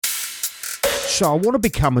So I want to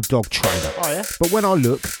become a dog trainer. Oh, yeah? But when I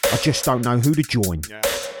look, I just don't know who to join. Yeah.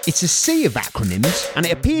 It's a sea of acronyms, and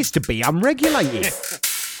it appears to be unregulated.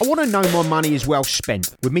 I want to know my money is well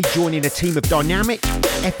spent, with me joining a team of dynamic,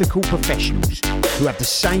 ethical professionals who have the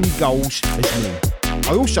same goals as me.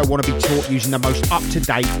 I also want to be taught using the most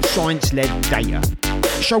up-to-date, science-led data.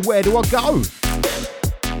 So where do I go?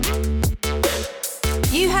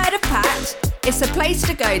 You heard of PACT? It's a place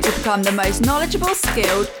to go to become the most knowledgeable,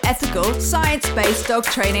 skilled, ethical, science-based dog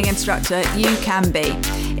training instructor you can be.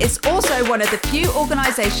 It's also one of the few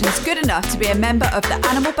organisations good enough to be a member of the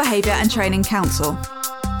Animal Behaviour and Training Council.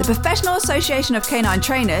 The Professional Association of Canine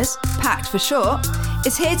Trainers, PACT for short,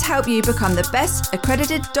 is here to help you become the best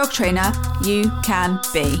accredited dog trainer you can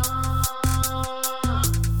be.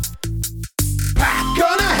 PACT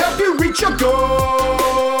gonna help you reach your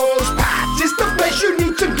goals. PACT is the place you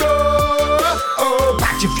need to go. Oh,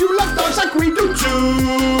 PACT, if you love dogs like we do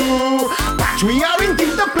too. PACT, we are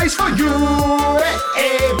indeed the place for you.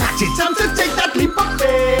 Hey, PACT, it's time to take that leap of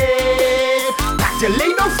faith. PACT,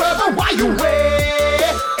 delay no further while you wait.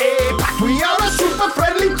 Hey, PACT, we are a super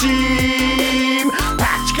friendly team.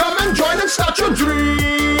 PACT, come and join and start your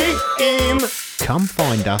dream. Come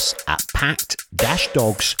find us at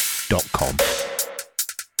pact-dogs.com.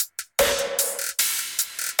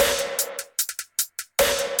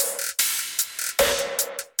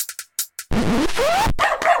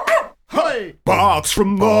 Hey! Barks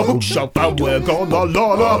from the bookshelf, and we're gonna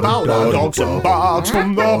learn about our dogs. And barks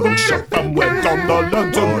from the bookshelf, and we're gonna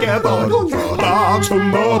learn together. Barks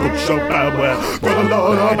from the bookshelf, and we're gonna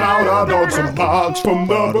learn about our dogs. And barks from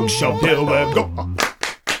the bookshelf, here we go.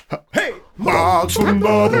 Hey! Barks from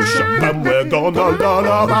the bookshelf, and we're gonna learn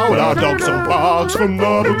about our dogs. And barks from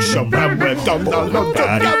the bookshelf, and we're gonna learn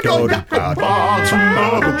together. Barks from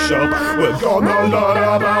the bookshelf, we're gonna learn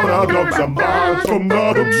about our dogs. And barks from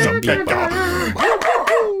the bookshelf, get go.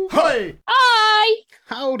 Hey! Hi!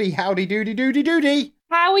 Howdy, doody.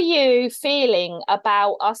 How are you feeling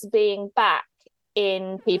about us being back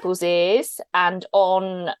in people's ears and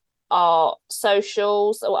on our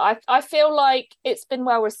socials? I feel like it's been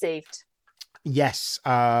well received. Yes,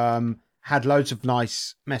 had loads of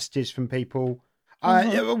nice messages from people.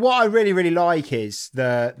 What I really like is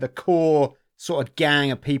the core sort of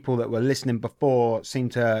gang of people that were listening before seem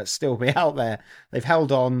to still be out there. They've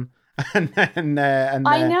held on, and they're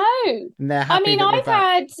I know. And they're happy. I mean,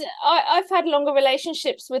 I've had longer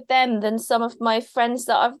relationships with them than some of my friends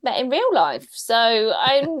that I've met in real life. So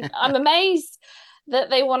I'm amazed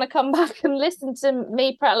that they want to come back and listen to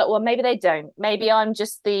me prattle. Well, maybe they don't. Maybe I'm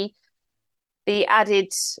just the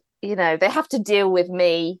added, they have to deal with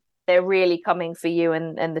me. They're really coming for you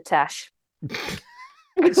and the Tash.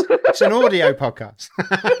 It's an audio podcast.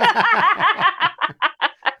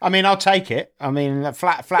 I mean, I'll take it. I mean,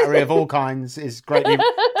 flattery of all kinds is greatly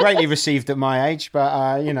received at my age,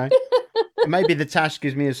 but maybe the Tash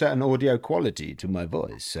gives me a certain audio quality to my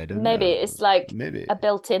voice. I don't know. Maybe it's like a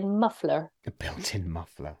built-in muffler. A built-in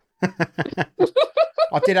muffler.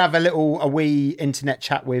 I did have a wee internet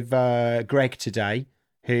chat with Greg today.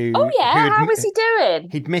 How was he doing?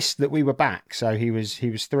 He'd missed that we were back, so he was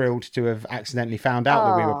thrilled to have accidentally found out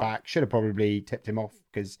that we were back. Should have probably tipped him off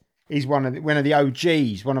because he's one of the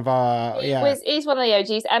OGs, one of our He's one of the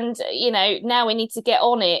OGs, and now we need to get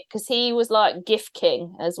on it because he was like gift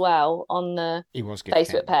king as well on the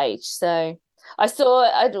Facebook page. So I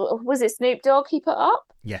saw, was it Snoop Dogg he put up?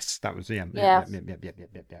 Yes, that was yeah.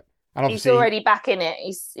 And he's already back in it.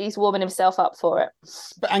 He's warming himself up for it.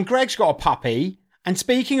 And Greg's got a puppy. And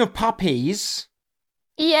speaking of puppies,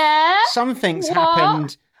 something's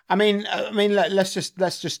happened. I mean, let's just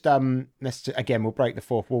again, we'll break the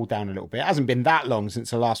fourth wall down a little bit. It hasn't been that long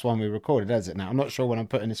since the last one we recorded, has it? Now I'm not sure when I'm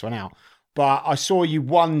putting this one out, but I saw you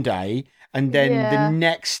one day, and then the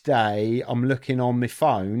next day I'm looking on my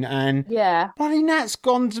phone, and bloody Nat's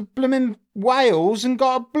gone to blooming Wales and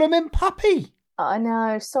got a blooming puppy. I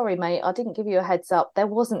know. Sorry, mate. I didn't give you a heads up. There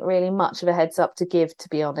wasn't really much of a heads up to give, to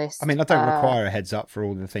be honest. I mean, I don't require a heads up for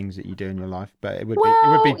all the things that you do in your life, but it would be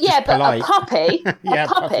just polite. But a puppy,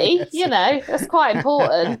 puppy, yes. That's quite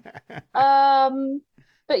important.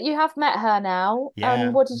 But you have met her now. Yeah.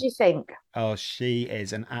 What did you think? Oh, she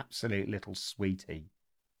is an absolute little sweetie,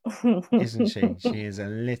 isn't she? She is a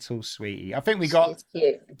little sweetie. I think we got.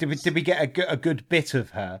 Did we get a good bit of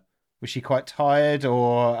her? Was she quite tired,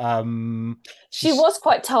 or She was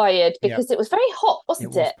quite tired because it was very hot,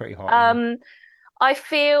 wasn't it? It was pretty hot. I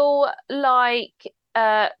feel like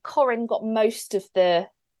Corinne got most of the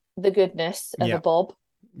goodness of a bob,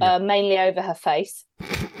 mainly over her face.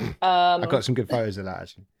 I've got some good photos of that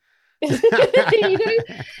actually.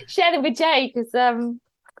 Share them with Jay because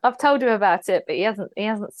I've told him about it, but he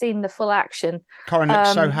hasn't seen the full action. Corin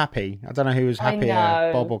looks so happy. I don't know who was I happier,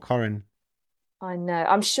 know. Bob or Corin. I know.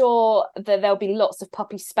 I'm sure that there'll be lots of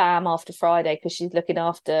puppy spam after Friday because she's looking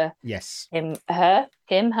after Yes. him, her.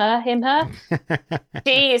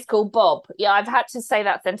 She is called Bob. Yeah, I've had to say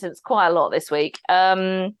that sentence quite a lot this week.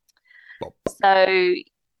 Bob. So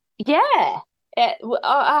yeah,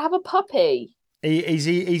 I have a puppy.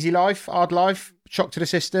 Easy life, hard life, shock to the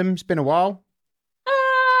system. It's been a while.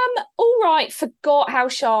 All right. Forgot how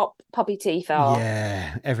sharp puppy teeth are.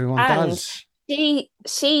 Yeah, everyone does. She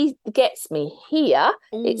gets me here.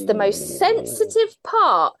 Ooh. It's the most sensitive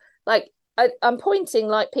part. Like I'm pointing,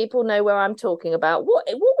 like people know where I'm talking about. What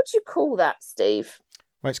would you call that, Steve?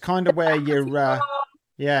 Well, it's kind of where you're,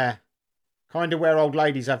 kind of where old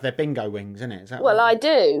ladies have their bingo wings, isn't it? Is that I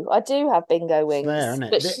do have bingo wings, there, isn't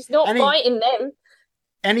it? But she's not biting them.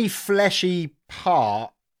 Any fleshy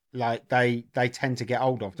part, like they tend to get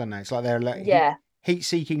hold of, don't they? It's like they're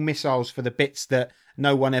heat-seeking missiles for the bits that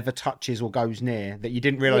no one ever touches or goes near, that you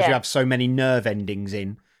didn't realise you have so many nerve endings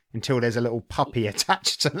in until there's a little puppy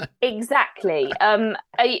attached to them. Exactly. Are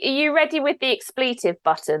you ready with the expletive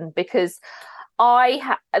button? Because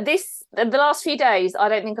the last few days, I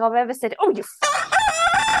don't think I've ever said, "Oh, you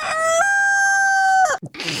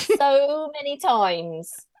so many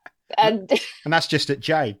times," and that's just at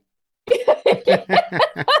Jay.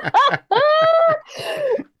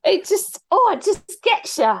 It just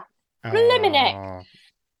gets you. Blimey.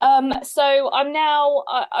 So I'm now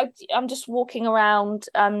I'm just walking around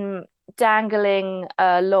dangling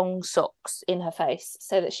long socks in her face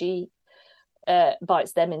so that she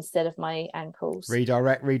bites them instead of my ankles.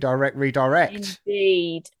 Redirect.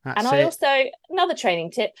 Indeed. I also, another training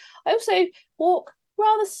tip, I also walk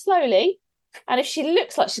rather slowly, and if she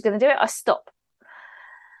looks like she's going to do it, I stop.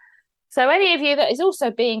 So any of you that is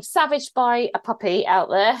also being savaged by a puppy out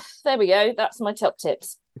there we go. That's my top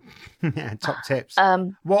tips. Yeah, top tips.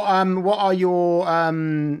 What are your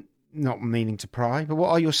not meaning to pry, but what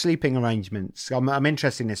are your sleeping arrangements? I'm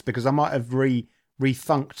interested in this because I might have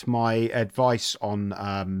rethunked my advice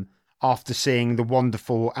on after seeing the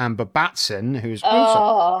wonderful Amber Batson, who's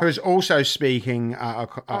also speaking at a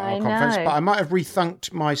conference. But I might have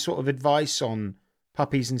rethunked my sort of advice on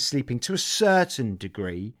puppies and sleeping to a certain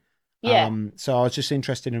degree. Yeah. So I was just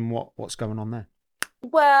interested in what's going on there.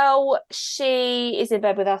 Well, she is in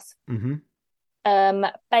bed with us. Mm-hmm.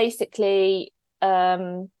 Basically,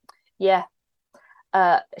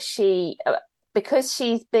 she because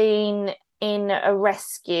she's been in a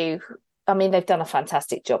rescue. I mean, they've done a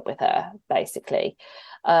fantastic job with her, basically.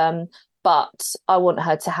 But I want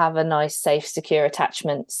her to have a nice, safe, secure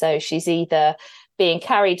attachment. So she's either being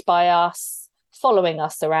carried by us, following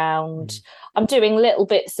us around. I'm doing little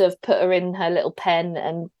bits of put her in her little pen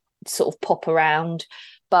and sort of pop around.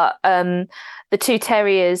 But the two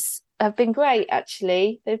terriers have been great,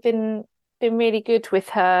 actually. They've been really good with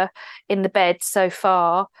her in the bed so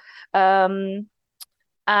far. And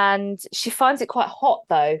she finds it quite hot,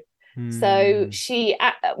 though. So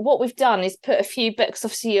what we've done is put a few bits.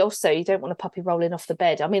 Obviously, also you don't want a puppy rolling off the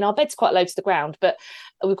bed. I mean, our bed's quite low to the ground, but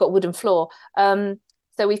we've got wooden floor. So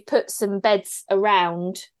we've put some beds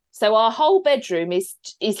around. So our whole bedroom is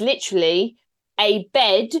literally a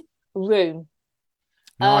bedroom.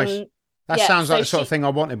 Nice. That sounds like the sort of thing I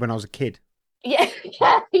wanted when I was a kid.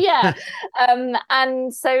 Yeah.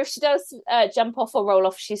 And so if she does jump off or roll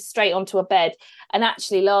off, she's straight onto a bed. And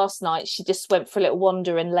actually last night she just went for a little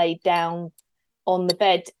wander and laid down on the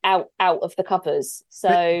bed out of the covers.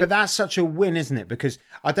 So but that's such a win, isn't it? Because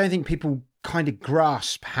I don't think people kind of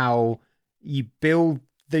grasp how you build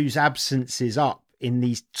those absences up in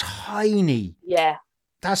these tiny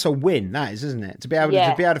that's a win, that is, isn't it? To be able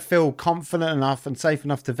to feel confident enough and safe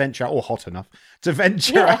enough to venture out, or hot enough to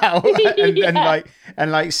venture out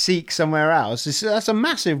and seek somewhere else. That's a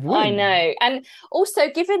massive win. I know. And also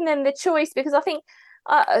giving them the choice, because I think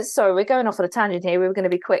sorry, we're going off on a tangent here. We were going to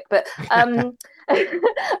be quick, but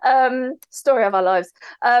story of our lives.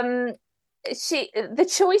 The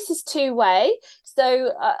choice is two-way.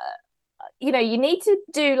 So you need to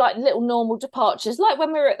do like little normal departures, like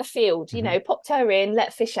when we were at the field, popped her in,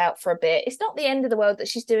 let fish out for a bit. It's not the end of the world that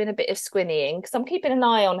she's doing a bit of squinnying, because I'm keeping an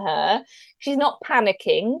eye on her. She's not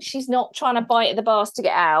panicking. She's not trying to bite at the bars to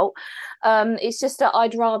get out. It's just that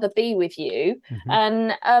I'd rather be with you.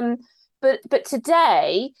 And but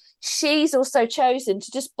today she's also chosen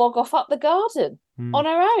to just bog off up the garden on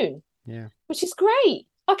her own, which is great.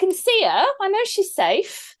 I can see her. I know she's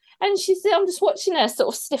safe. And I'm just watching her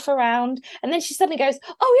sort of sniff around. And then she suddenly goes,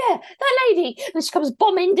 "Oh, yeah, that lady." And she comes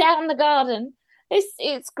bombing down the garden.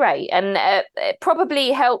 It's great. And it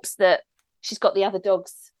probably helps that she's got the other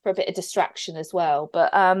dogs for a bit of distraction as well.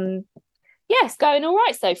 But yeah, it's going all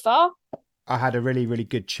right so far. I had a really, really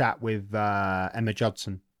good chat with Emma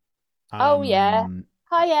Judson. Oh, yeah.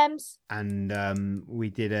 Hi, Ems. And we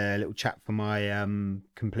did a little chat for my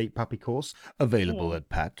complete puppy course, available at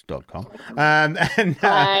pat.com.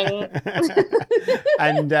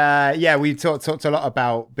 Yeah, we talked a lot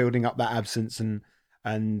about building up that absence and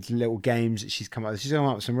little games that she's come up with. She's come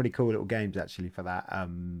up with some really cool little games actually for that.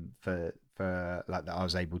 For like that I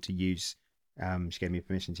was able to use. She gave me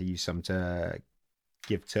permission to use some to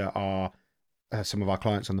give to our some of our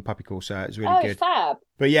clients on the puppy course. So it was really good. Fab.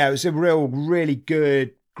 But yeah, it was a really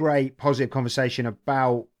good, great, positive conversation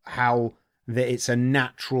about how that it's a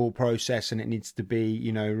natural process and it needs to be,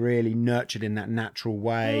 you know, really nurtured in that natural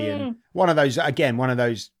way. And one of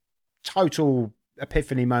those total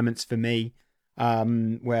epiphany moments for me,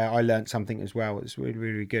 where I learned something as well. It's really,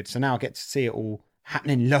 really good. So now I get to see it all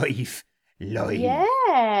happening live.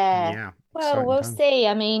 Yeah. Well, we'll see.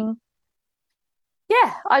 I mean,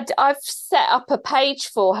 yeah, I've set up a page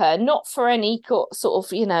for her, not for any sort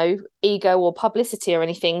of, you know, ego or publicity or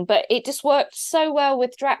anything, but it just worked so well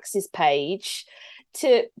with Drax's page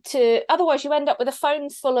to otherwise you end up with a phone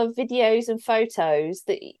full of videos and photos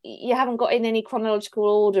that you haven't got in any chronological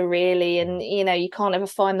order really, and you know, you can't ever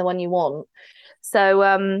find the one you want. So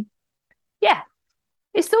yeah,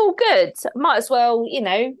 it's all good. Might as well, you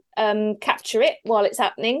know, capture it while it's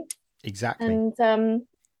happening. Exactly. And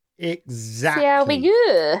exactly. see how we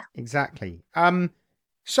go. Exactly. Back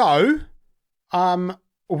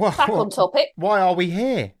on topic. Why are we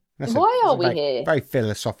here? Why are we here? Very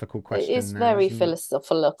philosophical question. It is very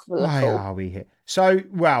philosophical. Why are we here? So,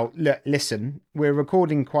 well, look, listen, we're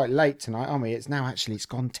recording quite late tonight, aren't we? It's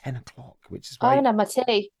gone 10 o'clock, which is I haven't had my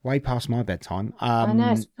tea. Way past my bedtime. I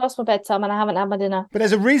know, it's past my bedtime and I haven't had my dinner. But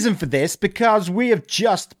there's a reason for this, because we have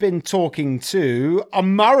just been talking to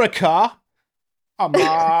America.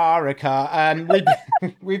 And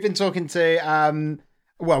we've been talking to...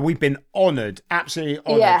 we've been honoured, absolutely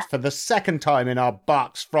honoured for the second time in our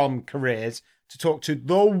Bucks from careers to talk to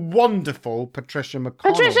the wonderful Patricia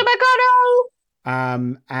McConnell.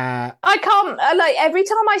 I can't, like, every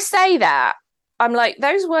time I say that, I'm like,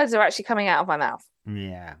 those words are actually coming out of my mouth.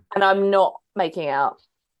 Yeah. And I'm not making out.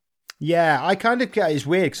 Yeah, I kind of, it's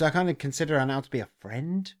weird because I kind of consider her now to be a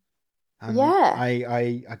friend.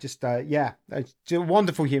 I just, she's a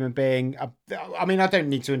wonderful human being. I mean, I don't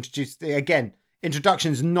need to introduce, again,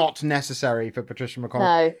 introduction's not necessary for Patricia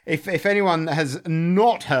McConnell. No. If anyone has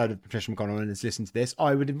not heard of Patricia McConnell and has listened to this,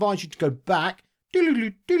 I would advise you to go back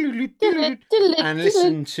and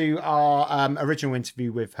listen to our original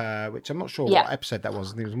interview with her, which I'm not sure what episode that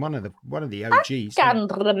was. I think it was one of the OGs. I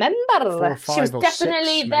can't remember. She was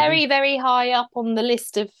definitely very, very high up on the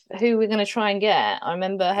list of who we're going to try and get. I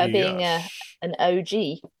remember her being an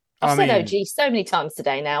OG. I've said OG so many times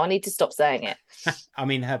today now. I need to stop saying it. I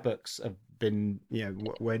mean, her books have been,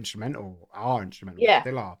 were instrumental,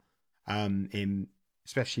 still are, in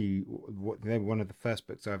especially they were one of the first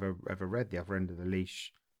books I ever read, The Other End of the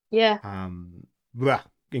Leash.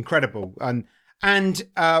 Incredible. And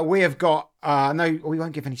we have got no, we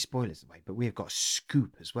won't give any spoilers away, but we have got a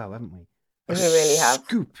scoop as well, haven't we? We really have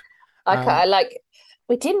scoop.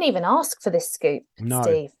 We didn't even ask for this scoop,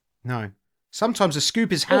 Steve. No. Sometimes a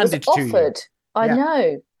scoop is handed to you. I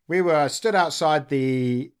know. We were stood outside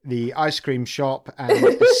the ice cream shop and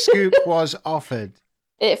the scoop was offered.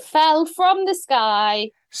 It fell from the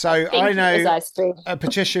sky. So I know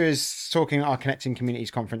Patricia is talking at our Connecting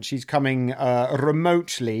Communities conference. She's coming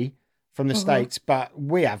remotely from the States, but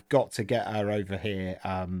we have got to get her over here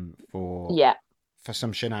for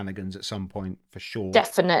some shenanigans at some point, for sure.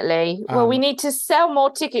 Definitely. Well, we need to sell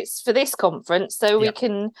more tickets for this conference so we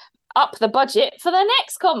can up the budget for the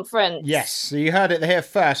next conference. Yes, so you heard it here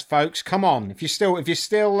first, folks. Come on, if you're still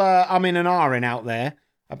umming and ahhing out there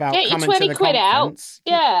about coming to the conference,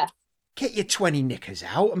 get your 20 knickers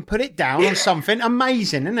out and put it down on something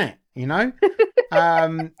amazing, isn't it?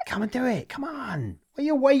 Come and do it. Come on, what are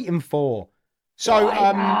you waiting for? So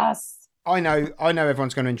I know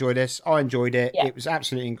everyone's going to enjoy this. I enjoyed it. It was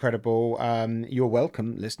absolutely incredible. You're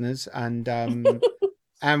welcome, listeners, and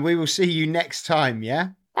and we will see you next time.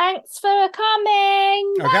 Thanks for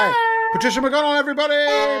coming. Okay. Bye. Patricia McConnell, everybody.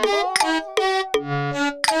 Bye.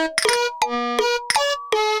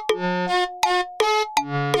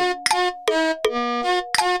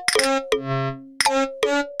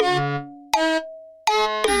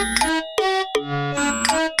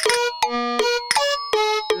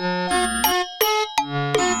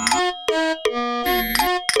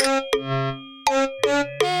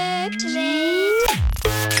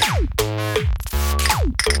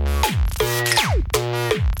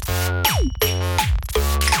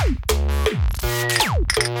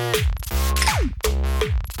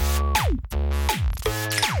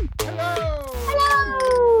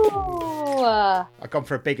 gone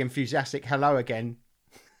for a big enthusiastic hello again.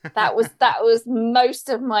 That was most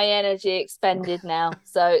of my energy expended now.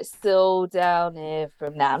 So it's still down here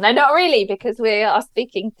from now. No, not really, because we are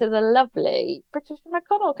speaking to the lovely Patricia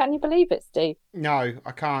McConnell. Can you believe it, Steve? No,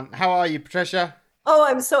 I can't. How are you, Patricia? Oh,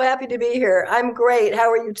 I'm so happy to be here. I'm great. How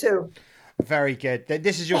are you too? Very good.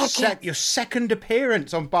 This is your your second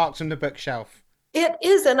appearance on Barks on the Bookshelf. It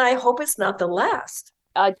is, and I hope it's not the last.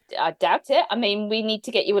 I doubt it. I mean, we need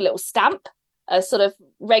to get you a little stamp, a sort of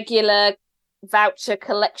regular voucher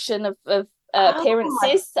collection of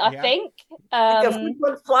appearances, I think. Like a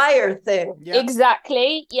frequent flyer thing. Yeah.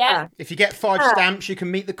 Exactly, yeah. If you get 5 stamps, you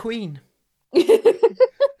can meet the Queen.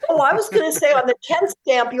 Oh, I was going to say on the 10th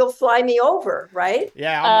stamp, you'll fly me over, right?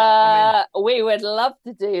 Yeah, I'm in. We would love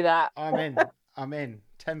to do that. I'm in.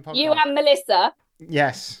 10 podcasts. You and Melissa.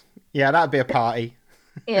 Yes. Yeah, that'd be a party.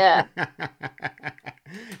 Yeah.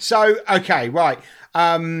 So, okay, right.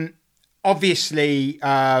 Obviously,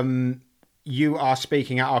 you are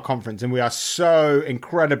speaking at our conference, and we are so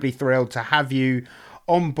incredibly thrilled to have you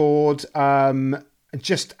on board.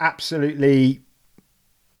 Just absolutely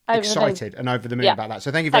excited and over the moon about that.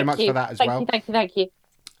 So thank you very much for that as well. Thank you.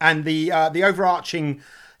 And the overarching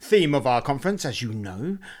theme of our conference, as you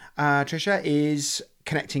know, Tricia, is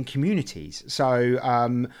connecting communities.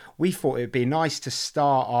 So we thought it'd be nice to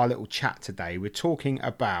start our little chat today. We're talking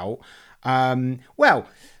about,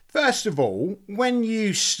 first of all, when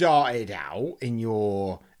you started out in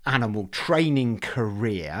your animal training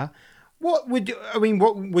career, what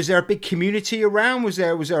was there a big community around? Was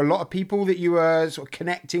there a lot of people that you were sort of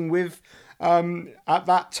connecting with at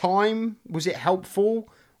that time? Was it helpful?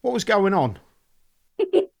 What was going on?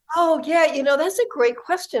 Oh, yeah. That's a great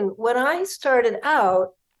question. When I started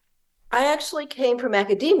out, I actually came from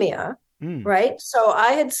academia, right? So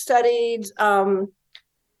I had studied,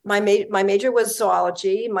 my major was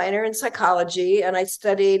zoology, minor in psychology, and I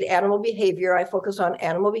studied animal behavior. I focused on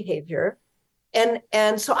animal behavior. And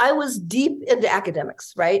so I was deep into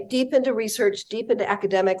academics, right? Deep into research, deep into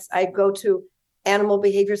academics. I'd go to Animal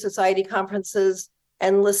Behavior Society conferences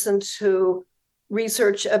and listen to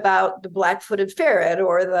research about the black-footed ferret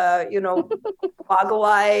or the,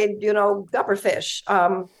 boggle-eyed, gupperfish.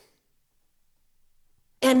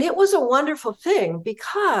 And it was a wonderful thing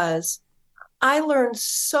because I learned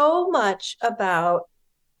so much about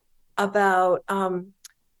behavior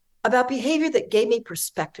that gave me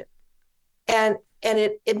perspective. And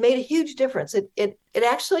it made a huge difference. It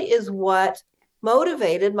actually is what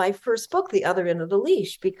motivated my first book, The Other End of the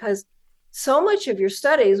Leash, because so much of your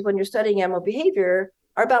studies when you're studying animal behavior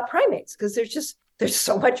are about primates because there's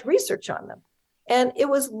so much research on them. And it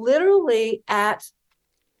was literally at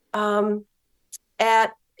either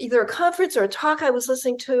a conference or a talk I was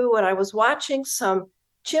listening to when I was watching some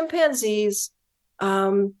chimpanzees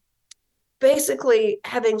basically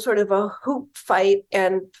having sort of a hoop fight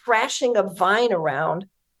and thrashing a vine around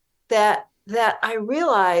that I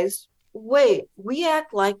realized, wait, we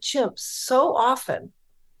act like chimps so often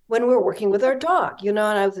when we're working with our dog, and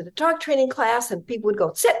I was at a dog training class and people would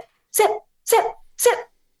go, sit, sit, sit, sit.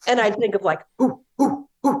 And I'd think of like, ooh, ooh,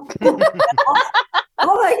 ooh, ooh.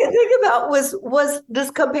 All I could think about was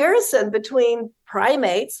this comparison between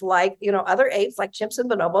primates, like, other apes like chimps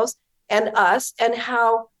and bonobos and us, and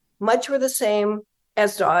how much we're the same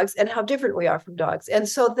as dogs and how different we are from dogs. And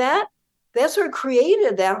so that sort of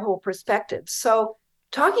created that whole perspective. So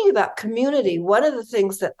talking about community, one of the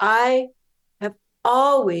things that I have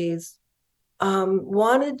always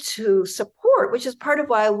wanted to support, which is part of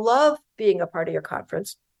why I love being a part of your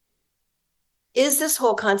conference, is this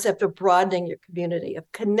whole concept of broadening your community, of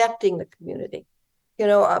connecting the community.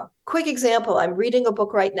 A quick example, I'm reading a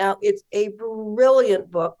book right now. It's a brilliant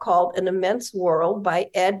book called An Immense World by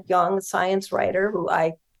Ed Young, a science writer who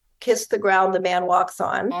I kiss the ground the man walks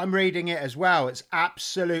on. I'm reading it as well. It's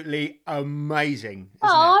absolutely amazing.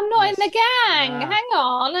 I'm not in the gang. Hang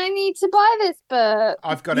on, I need to buy this book.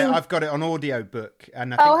 I've got it on audio book,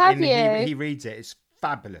 and I think he reads it. It's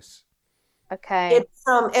fabulous. Okay. It's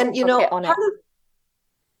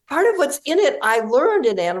part of what's in it I learned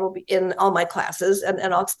in all my classes,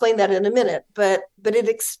 and I'll explain that in a minute, but it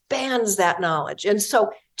expands that knowledge. And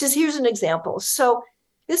so just here's an example. So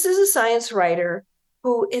this is a science writer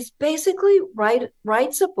who is basically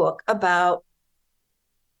writes a book about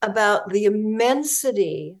the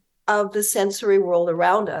immensity of the sensory world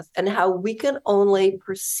around us and how we can only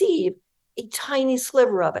perceive a tiny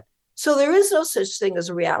sliver of it. So there is no such thing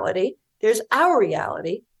as reality. There's our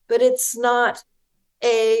reality, but it's not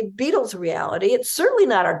a beetle's reality. It's certainly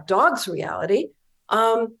not our dog's reality.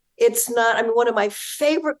 It's not, one of my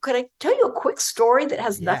favorite, could I tell you a quick story that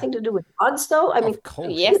has nothing to do with dogs though? Of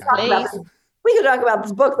course. Yes, please. we could talk about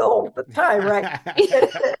this book the whole time, right?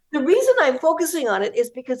 The reason I'm focusing on it is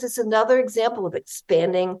because it's another example of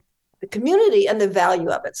expanding the community and the value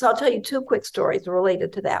of it. So I'll tell you two quick stories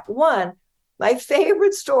related to that. One, my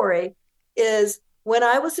favorite story is when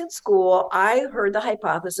I was in school, I heard the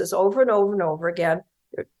hypothesis over and over and over again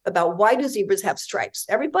about why do zebras have stripes?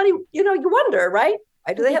 Everybody, you wonder, right?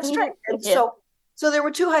 Why do they have stripes? And so there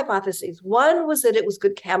were two hypotheses. One was that it was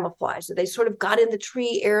good camouflage, that they sort of got in the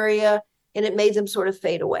tree area and it made them sort of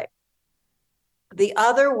fade away. The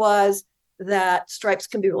other was that stripes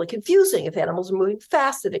can be really confusing. If animals are moving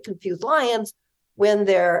fast, that it confuse lions when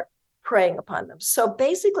they're preying upon them. So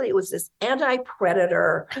basically it was this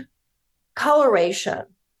anti-predator coloration,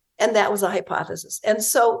 and that was a hypothesis. And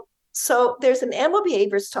so there's an animal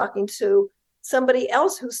behaviorist talking to somebody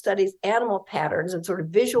else who studies animal patterns and sort of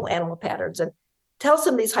visual animal patterns and tells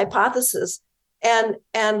them these hypotheses. And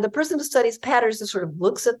the person who studies patterns just sort of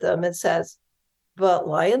looks at them and says, but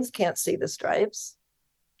lions can't see the stripes.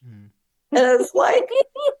 And it's like,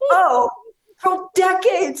 oh, for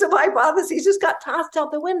decades of hypotheses just got tossed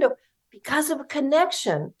out the window because of a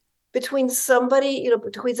connection between somebody,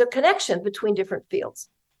 between a connection between different fields.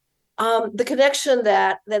 The connection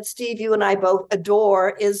that Steve, you and I both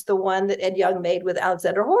adore is the one that Ed Young made with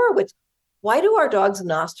Alexander Horowitz. Why do our dogs'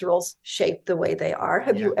 nostrils shape the way they are?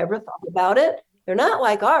 Have you ever thought about it? They're not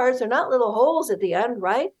like ours. They're not little holes at the end,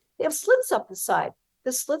 right? They have slits up the side.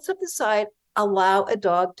 The slits up the side allow a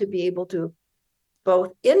dog to be able to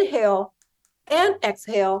both inhale and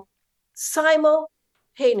exhale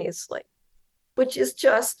simultaneously, which is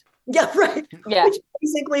just, which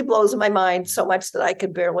basically blows my mind so much that I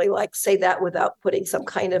can barely say that without putting some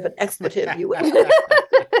kind of an expletive.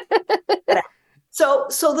 So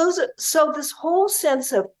this whole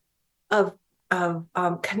sense of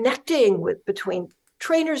connecting between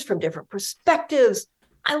trainers from different perspectives.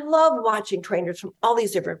 I love watching trainers from all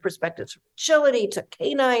these different perspectives, from agility to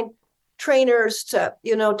canine trainers to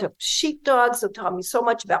sheepdogs have taught me so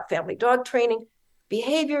much about family dog training,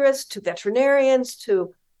 behaviorists to veterinarians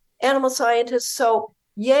to animal scientists. So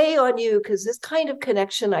yay on you, because this kind of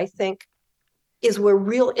connection, I think, is where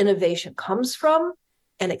real innovation comes from,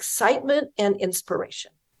 and excitement and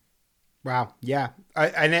inspiration. Wow. Yeah.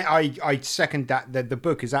 I second that. The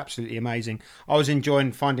book is absolutely amazing. I was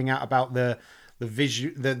enjoying finding out about the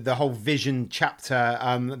whole vision chapter.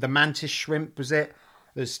 The mantis shrimp, was it?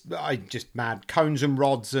 I just mad cones and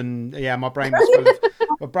rods, and my brain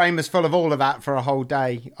was full of all of that for a whole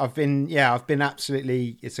day. I've been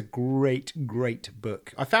absolutely. It's a great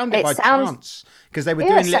book. I found it by chance because they were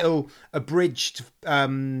doing little abridged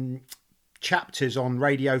chapters on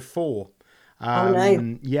Radio 4.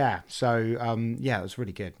 Nice. Yeah. So it was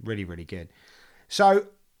really good, really good. So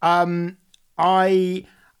I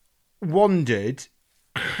wondered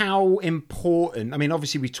how important,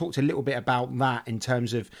 obviously we talked a little bit about that in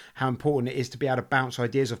terms of how important it is to be able to bounce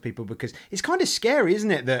ideas off people, because it's kind of scary,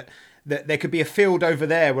 isn't it, that there could be a field over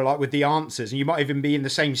there where, with the answers, and you might even be in the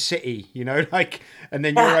same city, and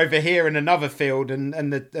then you're over here in another field, and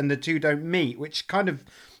the two don't meet, which kind of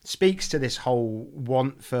speaks to this whole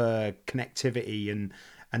want for connectivity and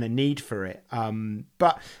a need for it.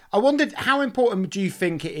 But I wondered, how important do you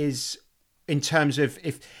think it is in terms of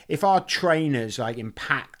if our trainers in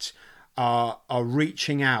PACT are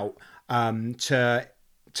reaching out to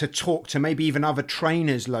talk to maybe even other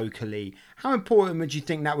trainers locally? How important would you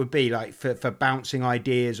think that would be, for bouncing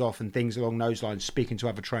ideas off and things along those lines, speaking to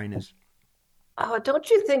other trainers? Oh, don't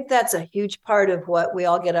you think that's a huge part of what we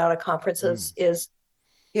all get out of conferences is,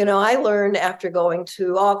 I learned after going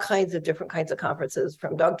to all kinds of different kinds of conferences,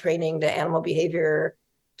 from dog training to animal behavior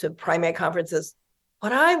to primate conferences.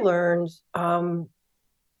 What I learned in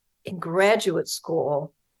graduate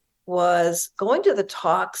school was going to the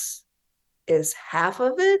talks is half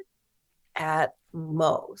of it at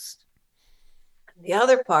most. The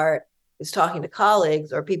other part is talking to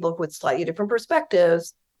colleagues or people with slightly different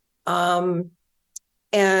perspectives, and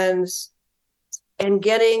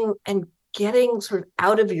getting sort of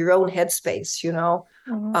out of your own headspace,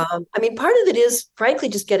 Mm-hmm. Part of it is, frankly,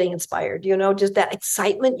 just getting inspired, just that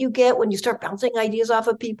excitement you get when you start bouncing ideas off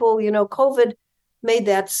of people. COVID made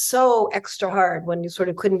that so extra hard when you sort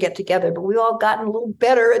of couldn't get together, but we've all gotten a little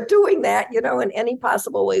better at doing that, in any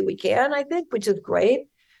possible way we can, I think, which is great,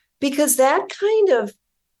 because that kind of,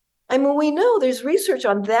 we know there's research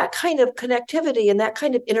on that kind of connectivity and that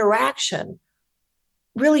kind of interaction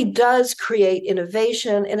really does create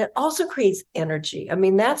innovation, and it also creates energy.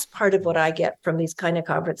 That's part of what I get from these kind of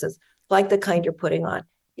conferences, like the kind you're putting on,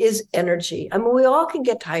 is energy. We all can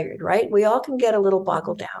get tired, right? We all can get a little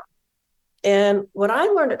boggled down. And what I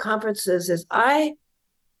learned at conferences is I'm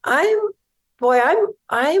Boy,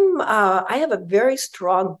 I have a very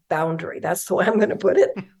strong boundary. That's the way I'm going to put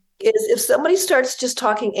it. Is if somebody starts just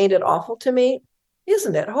talking, ain't it awful to me?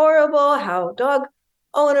 Isn't it horrible how dog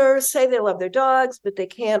owners say they love their dogs, but they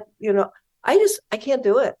can't, I can't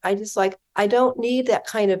do it. I don't need that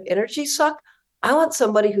kind of energy suck. I want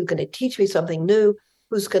somebody who's going to teach me something new,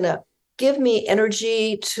 who's going to give me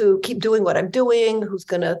energy to keep doing what I'm doing, who's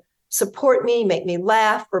going to support me, make me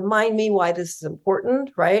laugh, remind me why this is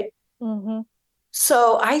important, right? Mm-hmm.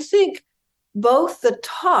 So I think both the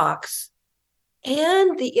talks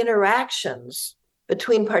and the interactions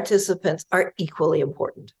between participants are equally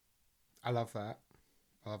important. I love that.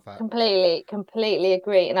 Completely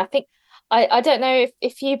agree. And I think, I don't know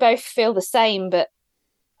if you both feel the same, but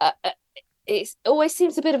it always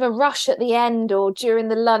seems a bit of a rush at the end or during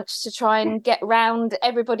the lunch to try and get round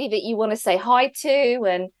everybody that you want to say hi to.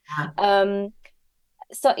 And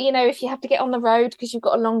so, if you have to get on the road because you've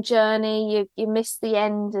got a long journey, you miss the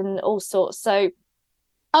end and all sorts. So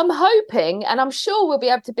I'm hoping, and I'm sure we'll be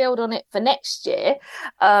able to build on it for next year,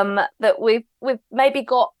 that we've maybe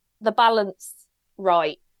got the balance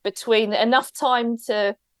right between enough time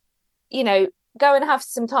to, go and have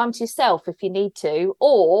some time to yourself if you need to,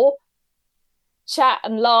 or chat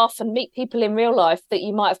and laugh and meet people in real life that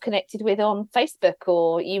you might have connected with on Facebook,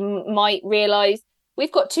 or you might realize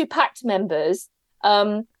we've got 2 pact members.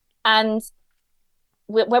 And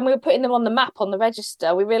when we were putting them on the map on the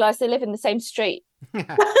register, we realized they live in the same street.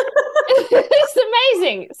 It's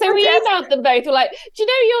amazing. So we emailed them both. We're like, do you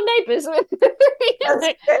know your neighbours?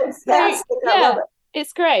 That's fantastic. I love it.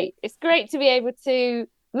 It's great. It's great to be able to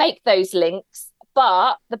make those links.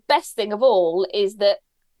 But the best thing of all is that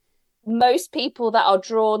most people that are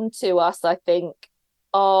drawn to us, I think,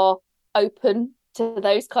 are open to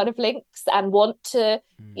those kind of links and want to,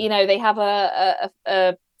 they have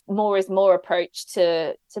a more is more approach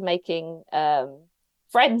to making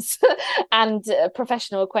friends and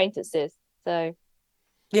professional acquaintances. So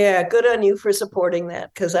yeah, good on you for supporting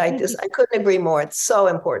that, because I couldn't agree more. It's so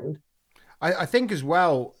important. I think as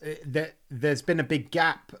well that there's been a big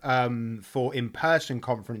gap for in-person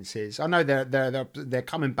conferences. I know they're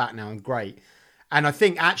coming back now and great, and I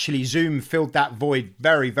think actually Zoom filled that void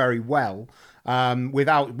very, very well.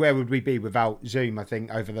 Where would we be without Zoom? I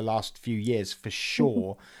think over the last few years for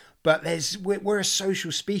sure. But we're a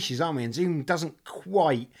social species, aren't we? And Zoom does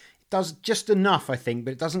just enough, I think,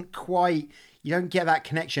 but it doesn't quite. You don't get that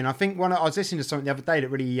connection. I think I was listening to something the other day that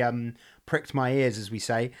really pricked my ears, as we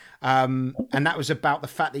say, and that was about the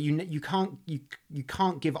fact that you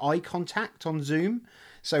can't give eye contact on Zoom.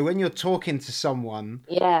 So when you're talking to someone,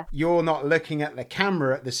 you're not looking at the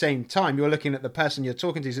camera at the same time. You're looking at the person you're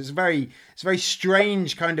talking to. So it's a very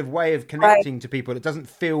strange kind of way of connecting to people. It doesn't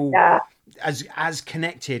feel as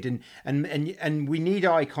connected, and we need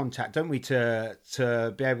eye contact, don't we, to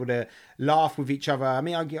be able to laugh with each other. I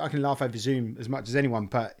mean, I can laugh over Zoom as much as anyone,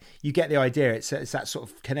 but you get the idea. It's that sort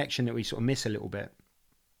of connection that we sort of miss a little bit.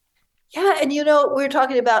 Yeah, and we're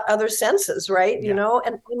talking about other senses, right? And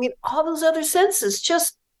I mean, all those other senses,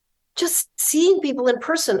 just seeing people in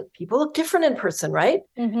person. People look different in person, right?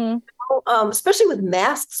 Mm-hmm. Especially with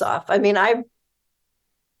masks off. I mean, I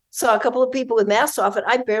saw a couple of people with masks off, and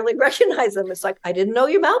I barely recognize them. It's like, I didn't know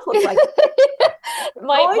your mouth looked like that.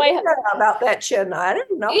 About that chin, I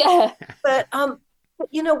didn't know. Yeah, but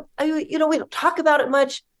we don't talk about it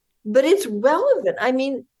much, but it's relevant. I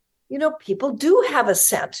mean, people do have a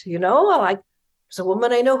scent, like there's a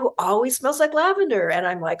woman I know who always smells like lavender, and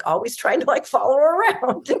I'm like always trying to like follow her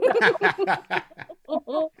around.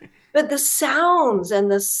 But the sounds and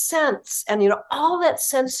the scents and, all that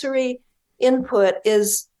sensory input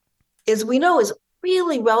is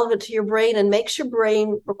really relevant to your brain and makes your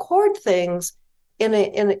brain record things in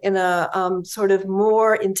a sort of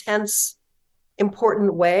more intense,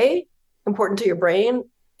 important way, important to your brain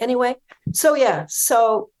anyway. So yeah,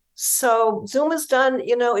 so Zoom has done,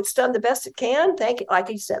 it's done the best it can. Like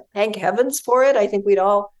you said, thank heavens for it. I think we'd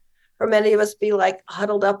all, or many of us, be like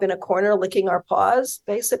huddled up in a corner licking our paws,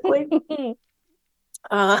 basically.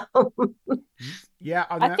 Yeah,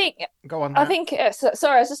 I think. Go on. I think.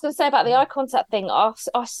 Sorry, I was just going to say about the eye contact thing. I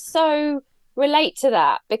so relate to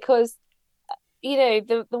that because,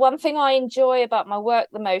 the one thing I enjoy about my work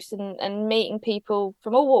the most, and meeting people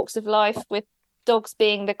from all walks of life, with dogs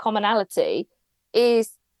being the commonality,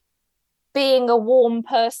 is being a warm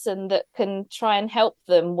person that can try and help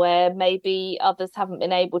them where maybe others haven't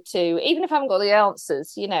been able to, even if I haven't got the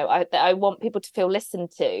answers. I want people to feel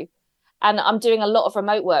listened to. And I'm doing a lot of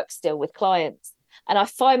remote work still with clients, and I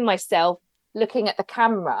find myself looking at the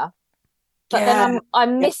camera, but then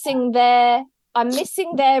I'm missing their I'm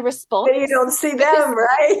missing their response. And you don't see them,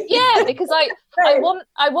 right? Yeah, because I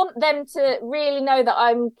want them to really know that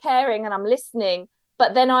I'm caring and I'm listening,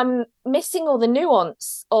 but then I'm missing all the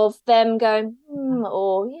nuance of them going,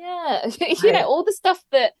 or yeah, you know, all the stuff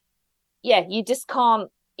that, yeah, you just can't,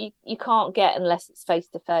 you can't get unless it's face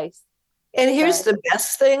to face. And here's the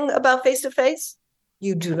best thing about face to face: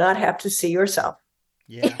 you do not have to see yourself.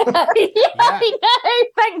 Yeah. I know,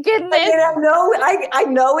 thank goodness. I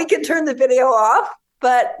know we can turn the video off,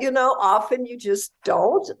 but you know, often you just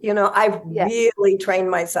don't. You know, I've really trained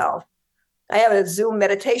myself. I have a Zoom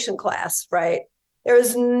meditation class, right? There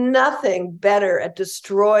is nothing better at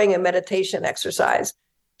destroying a meditation exercise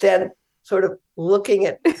than sort of looking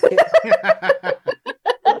at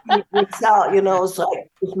yourself. You know, it's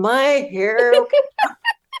like, is my hair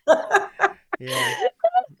Yeah.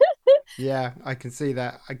 Yeah, I can see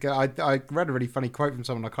that. I read a really funny quote from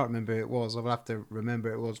someone. I can't remember who it was. I'll have to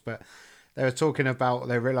remember who it was. But they were talking about,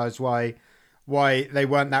 they realised why they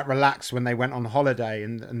weren't that relaxed when they went on holiday.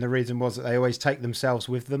 And the reason was that they always take themselves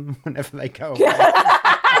with them whenever they go away.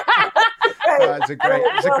 It's a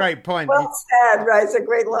great point. Well said, right? It's a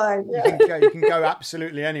great line. Yeah. You can go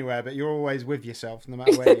absolutely anywhere, but you're always with yourself no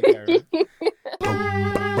matter where you go. Right?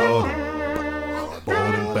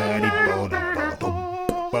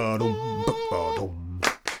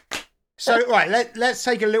 So right, let's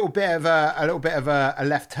take a little bit of a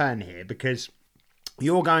left turn here, because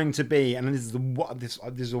you're going to be, and this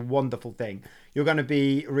is a wonderful thing, you're going to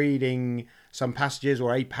be reading some passages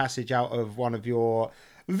or a passage out of one of your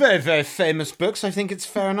very, very famous books, I think it's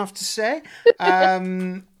fair enough to say, at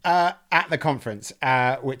the conference,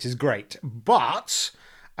 which is great. But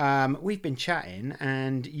we've been chatting,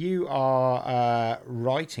 and you are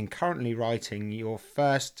currently writing your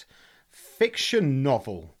first fiction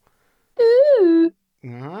novel. Ooh.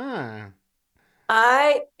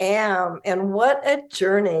 I am, and what a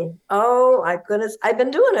journey. Oh my goodness. I've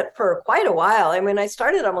been doing it for quite a while. I mean, I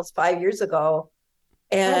started almost 5 years ago,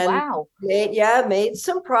 and made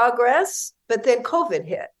some progress, but then COVID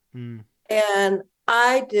hit. And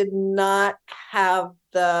I did not have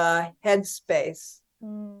the headspace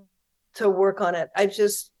to work on it.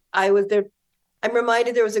 I was there. I'm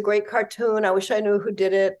reminded there was a great cartoon. I wish I knew who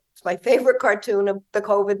did it. It's my favorite cartoon of the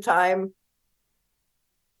COVID time.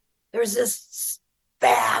 There's this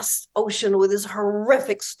vast ocean with this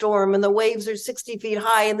horrific storm, and the waves are 60 feet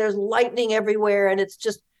high, and there's lightning everywhere. And it's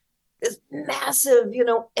just this massive, you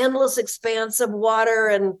know, endless expanse of water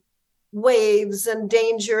and waves and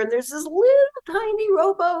danger. And there's this little tiny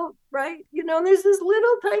rowboat, right? You know, and there's this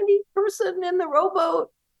little tiny person in the rowboat,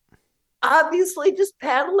 obviously just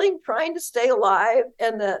paddling, trying to stay alive.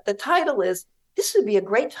 And the title is, "This would be a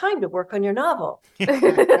great time to work on your novel."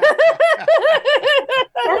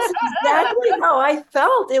 That's exactly how I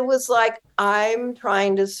felt. It was like, I'm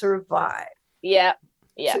trying to survive. Yeah.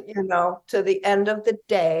 To the end of the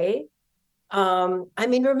day. I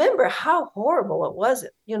mean, remember how horrible it was.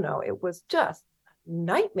 It was just a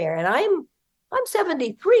nightmare. And I'm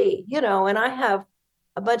 73, and I have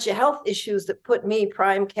a bunch of health issues that put me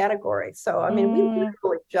prime category. So, I mean, we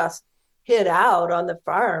literally just hid out on the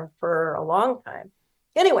farm for a long time.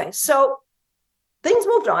 Anyway, so things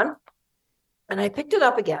moved on, and I picked it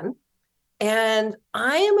up again. And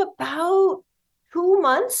I am about 2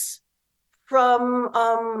 months from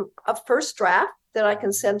a first draft that I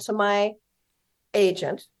can send to my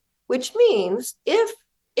agent, which means if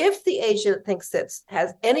the agent thinks it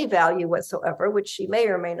has any value whatsoever, which she may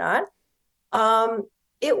or may not,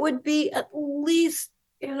 it would be at least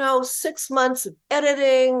 6 months of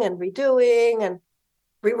editing and redoing and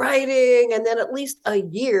rewriting, and then at least a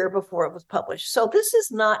year before it was published. So this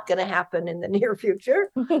is not going to happen in the near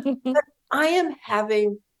future. But I am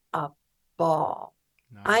having a ball.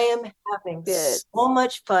 Nice. I am having so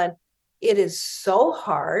much fun. It is so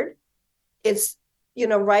hard. It's,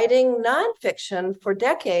 writing nonfiction for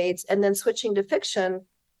decades and then switching to fiction.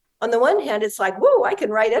 On the one hand, it's like, whoa, I can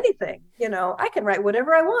write anything. I can write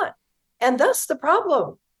whatever I want. And thus the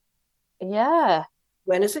problem. Yeah.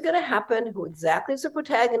 When is it going to happen? Who exactly is the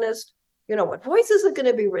protagonist? What voice is it going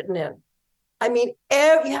to be written in? I mean,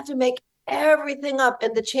 you have to make everything up.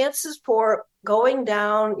 And the chances for going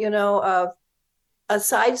down, a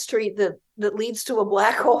side street that leads to a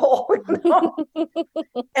black hole,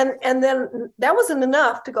 and then that wasn't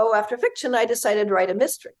enough to go after fiction. I decided to write a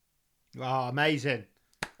mystery. Oh, amazing.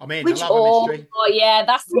 I mean, I love a mystery. Oh yeah,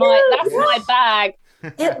 that's my bag.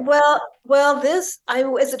 As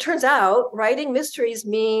it turns out, writing mysteries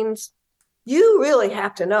means you really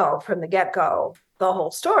have to know from the get-go the whole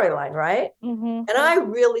storyline, right? Mm-hmm. And I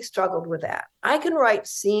really struggled with that. I can write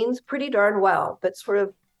scenes pretty darn well, but sort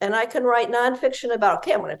of and I can write nonfiction about,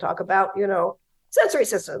 okay, I'm going to talk about, sensory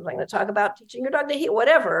systems. I'm going to talk about teaching your dog to heal,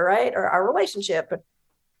 whatever, right? Or our relationship.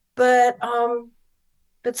 But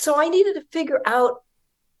so I needed to figure out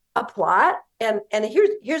a plot. And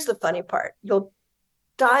here's the funny part. You'll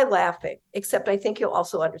die laughing, except I think you'll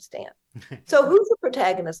also understand. So who's the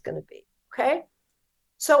protagonist going to be? Okay.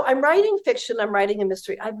 So I'm writing fiction. I'm writing a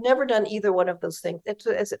mystery. I've never done either one of those things.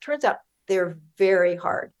 As it turns out, they're very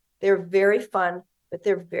hard. They're very fun, but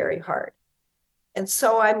they're very hard. And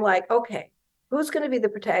so I'm like, okay, who's going to be the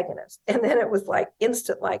protagonist? And then it was like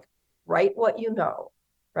instant, like, write what you know,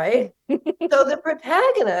 right? So the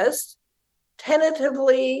protagonist,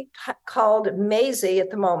 tentatively called Maisie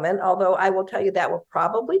at the moment, although I will tell you that will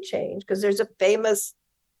probably change because there's a famous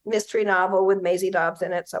mystery novel with Maisie Dobbs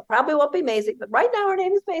in it. So probably won't be Maisie, but right now her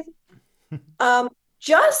name is Maisie.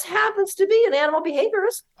 Just happens to be an animal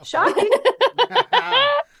behaviorist. Shocking.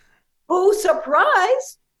 Who,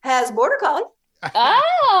 surprise, has border collie.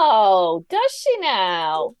 Oh, does she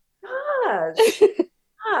now?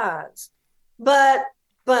 Does.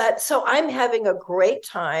 But so I'm having a great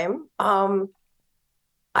time. I've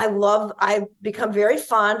become very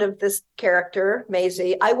fond of this character,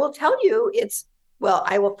 Maisie. I will tell you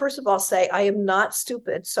I will first of all say I am not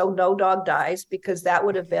stupid, so no dog dies, because that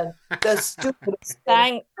would have been the stupidest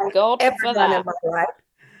Thank God ever for done that. in my life.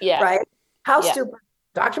 Yeah. Right? How stupid.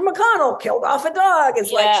 Dr. McConnell killed off a dog.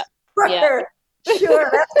 It's like, sure,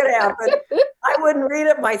 that's gonna happen. I wouldn't read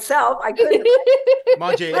it myself. I couldn't.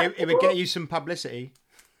 Mind you, it would get you some publicity.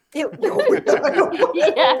 Yeah.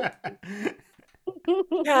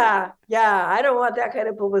 I don't want that kind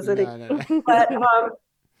of publicity. No.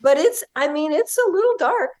 But it's a little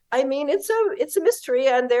dark. I mean, it's a mystery,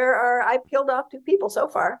 and I've killed off 2 people so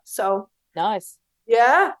far. So Nice.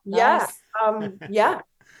 yeah.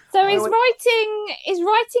 So is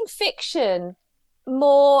writing fiction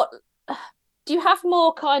more? Do you have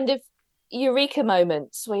more kind of eureka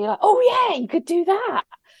moments where you're like, oh yeah, you could do that?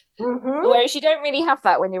 Mm-hmm. Whereas you don't really have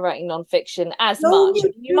that when you're writing nonfiction as much.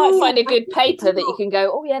 You might find a good paper that you can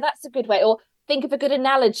go, oh yeah, that's a good way, or think of a good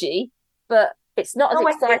analogy, but it's not as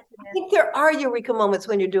exciting. I think there are eureka moments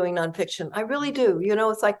when you're doing nonfiction. I really do.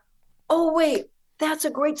 It's like, oh wait, that's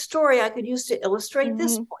a great story I could use to illustrate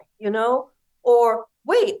this point, or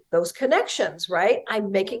wait, those connections, right?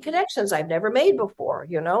 I'm making connections I've never made before,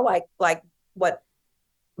 like what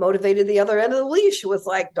motivated the other end of the leash was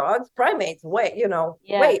like dogs, primates, wait,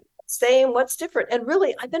 same, what's different? And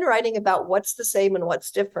really, I've been writing about what's the same and what's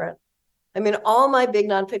different. I mean, all my big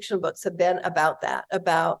nonfiction books have been about that,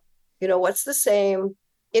 about, what's the same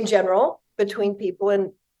in general between people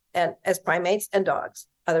and as primates and dogs,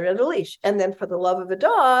 other end of the leash. And then for the love of a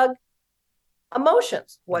dog,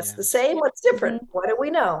 emotions, what's the same, what's different, what do we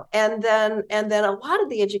know? And then a lot of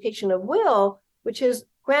the education of will, which is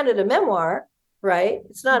granted a memoir, right?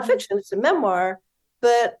 It's not fiction, it's a memoir,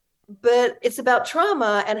 but it's about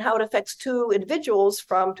trauma and how it affects 2 individuals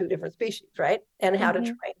from 2 different species, right? And how to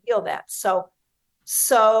try and heal that. So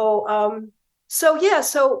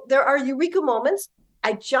there are eureka moments.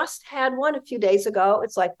 I just had one a few days ago.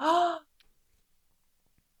 It's like, oh,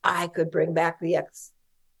 I could bring back the ex,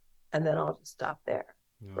 and then I'll just stop there,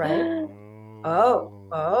 right?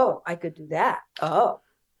 Oh, I could do that. Oh.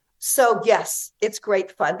 So yes, it's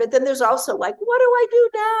great fun. But then there's also like, what do I do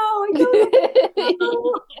now? I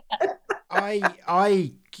don't know.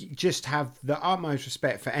 I just have the utmost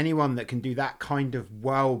respect for anyone that can do that kind of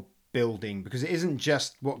world building, because it isn't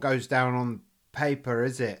just what goes down on paper,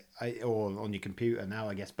 is it? Or on your computer now,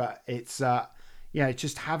 I guess. But it's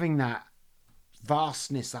just having that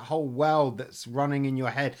vastness, the whole world that's running in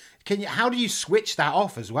your head. How do you switch that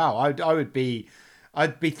off as well?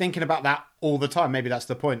 I'd be thinking about that all the time. Maybe that's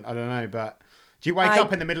the point. I don't know. But do you wake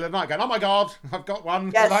up in the middle of the night going, oh my God, I've got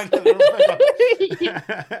one? Yes.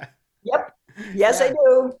 Yep. Yes, I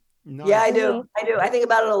do. Nice. Yeah, I do. I think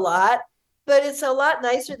about it a lot, but it's a lot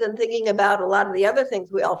nicer than thinking about a lot of the other things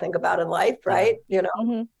we all think about in life, right? Yeah,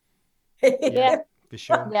 for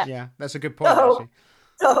sure. Yeah, that's a good point, actually.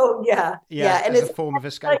 So yeah. And it's a form of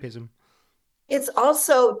escapism. It's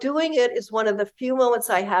also, doing it is one of the few moments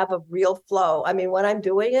I have of real flow. I mean, when I'm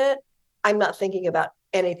doing it, I'm not thinking about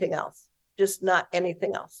anything else, just not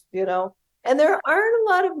anything else, And there aren't a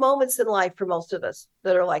lot of moments in life for most of us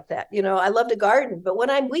that are like that. I love to garden, but when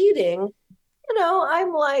I'm weeding,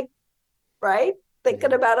 I'm like, right,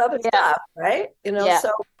 thinking about other stuff, right?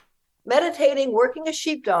 So meditating, working a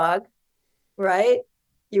sheepdog, right?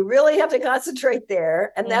 You really have to concentrate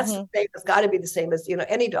there. And that's the same, it's got to be the same as,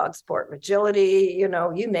 any dog sport, agility,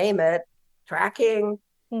 you name it, tracking.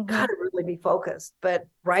 got to really be focused. But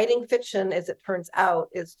writing fiction, as it turns out,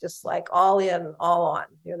 is just like all in, all on,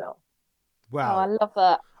 Wow. Oh, I love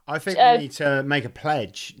that. I think we need to make a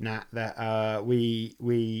pledge, Nat, that we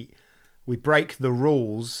break the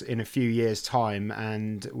rules in a few years' time,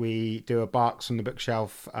 and we do a Barks on the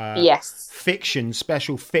Bookshelf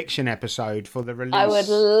special fiction episode for the release. I would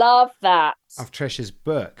love that. Of Trisha's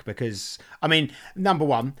book, because I mean, number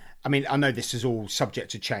one, I know this is all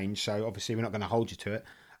subject to change, so obviously we're not going to hold you to it.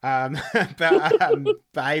 But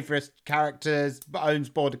behaviorist characters, owns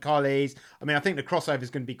border collies. I think the crossover is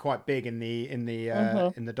going to be quite big in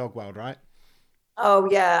the dog world, right? Oh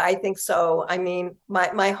yeah, I think so.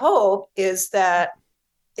 My hope is that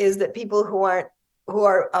people who are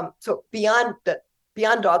so beyond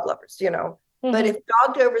dog lovers, But if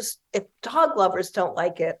dog lovers don't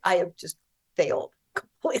like it, I have just failed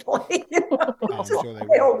completely. I'm sure they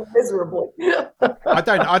failed miserably. I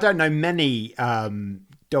don't know many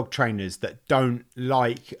dog trainers that don't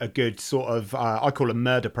like a good sort of I call them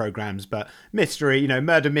murder programs, but mystery,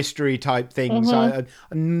 murder mystery type things.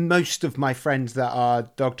 Most of my friends that are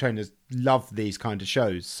dog trainers love these kind of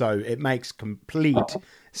shows, so it makes complete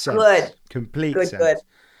sense. Good. Complete good, sense. Good.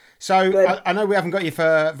 So good. I know we haven't got you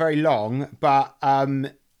for very long, but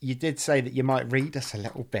you did say that you might read us a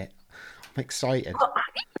little bit. I'm excited. Well,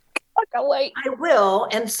 I can't wait. I will.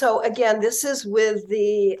 And so again, this is with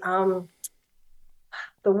the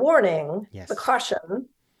warning, the caution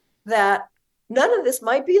that none of this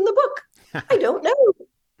might be in the book. I don't know.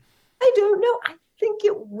 I think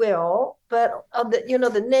it will, but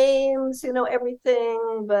the names,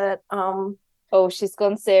 everything, but oh, she's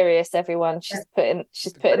gone serious, everyone. She's putting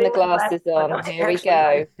the glasses on. Here we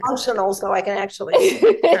go. Functional, so I can actually.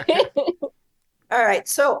 All right.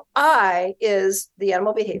 So I is the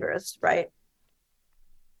animal behaviorist, right?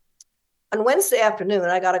 On Wednesday afternoon,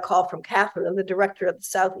 I got a call from Catherine, the director of the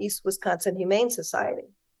Southeast Wisconsin Humane Society.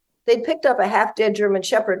 They'd picked up a half-dead German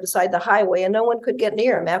Shepherd beside the highway, and no one could get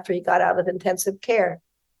near him after he got out of intensive care.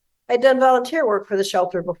 I'd done volunteer work for the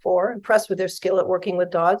shelter before, impressed with their skill at working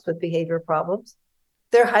with dogs with behavior problems.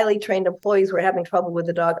 Their highly trained employees were having trouble with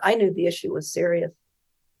the dog. I knew the issue was serious.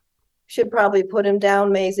 Should probably put him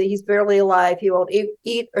down, Maisie. He's barely alive. He won't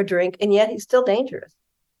eat or drink, and yet he's still dangerous.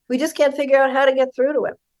 We just can't figure out how to get through to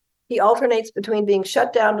him. He alternates between being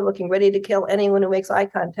shut down to looking ready to kill anyone who makes eye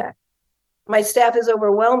contact. My staff is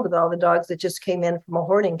overwhelmed with all the dogs that just came in from a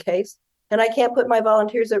hoarding case, and I can't put my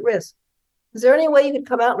volunteers at risk. Is there any way you could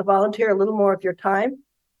come out and volunteer a little more of your time?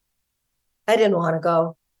 I didn't want to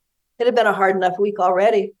go. It had been a hard enough week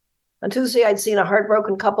already. On Tuesday, I'd seen a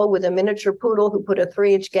heartbroken couple with a miniature poodle who put a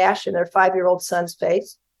 3-inch gash in their 5-year-old son's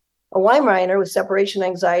face, a Weimaraner with separation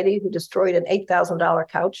anxiety who destroyed an $8,000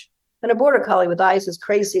 couch, and a border collie with eyes as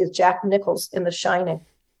crazy as Jack Nichol's in The Shining.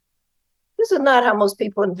 This is not how most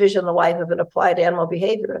people envision the life of an applied animal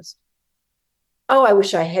behaviorist. Oh, I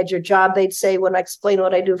wish I had your job, they'd say when I explain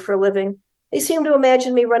what I do for a living. They seem to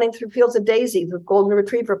imagine me running through fields of daisies with golden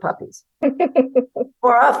retriever puppies.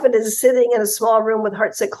 More often it is sitting in a small room with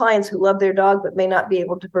heartsick clients who love their dog but may not be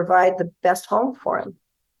able to provide the best home for him.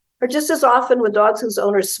 Or just as often with dogs whose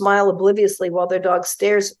owners smile obliviously while their dog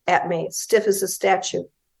stares at me, stiff as a statue,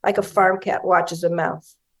 like a farm cat watches a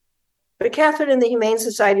mouse. But Catherine and the Humane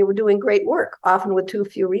Society were doing great work, often with too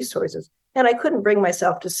few resources, and I couldn't bring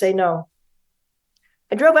myself to say no.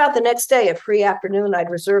 I drove out the next day, a free afternoon I'd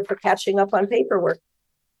reserved for catching up on paperwork.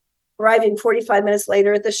 Arriving 45 minutes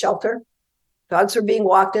later at the shelter, dogs were being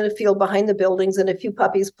walked in a field behind the buildings, and a few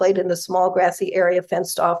puppies played in the small grassy area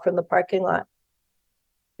fenced off from the parking lot.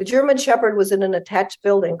 The German Shepherd was in an attached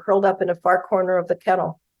building, curled up in a far corner of the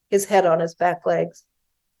kennel, his head on his back legs.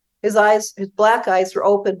 His black eyes were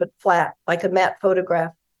open but flat, like a matte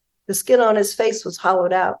photograph. The skin on his face was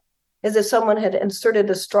hollowed out, as if someone had inserted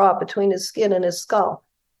a straw between his skin and his skull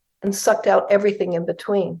and sucked out everything in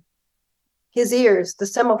between. His ears, the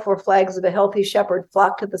semaphore flags of a healthy shepherd,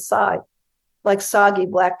 flocked to the side, like soggy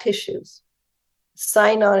black tissues. The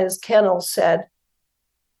sign on his kennel said,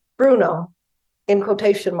 "Bruno," in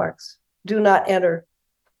quotation marks, "do not enter."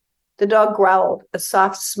 The dog growled, a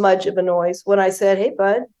soft smudge of a noise, when I said, "Hey,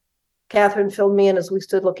 bud." Catherine filled me in as we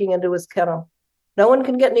stood looking into his kennel. No one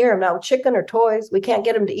can get near him now with chicken or toys. We can't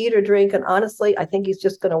get him to eat or drink, and honestly, I think he's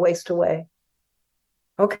just going to waste away.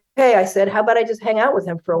 Okay, I said, how about I just hang out with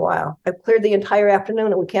him for a while? I've cleared the entire afternoon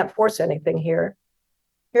and we can't force anything here.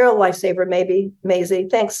 You're a lifesaver, maybe, Maisie.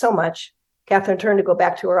 Thanks so much. Catherine turned to go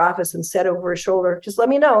back to her office and said over her shoulder, just let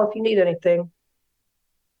me know if you need anything.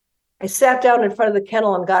 I sat down in front of the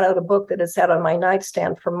kennel and got out a book that had sat on my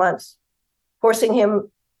nightstand for months. Forcing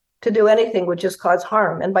him to do anything would just cause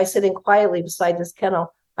harm, and by sitting quietly beside this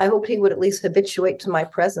kennel, I hoped he would at least habituate to my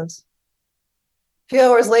presence. A few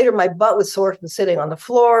hours later, my butt was sore from sitting on the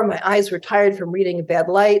floor. My eyes were tired from reading in bad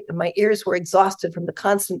light, and my ears were exhausted from the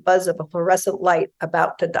constant buzz of a fluorescent light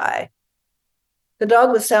about to die. The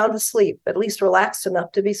dog was sound asleep, at least relaxed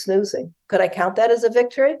enough to be snoozing. Could I count that as a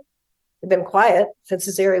victory? He'd been quiet since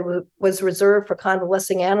his area was reserved for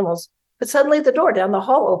convalescing animals, but suddenly the door down the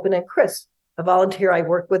hall opened and Chris, a volunteer I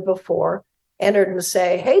worked with before, entered to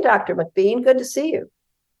say, "Hey, Dr. McBean, good to see you."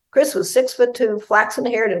 Chris was 6'2",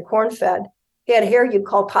 flaxen-haired and corn-fed. He had hair you'd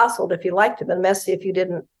call tousled if you liked him and messy if you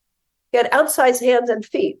didn't. He had outsized hands and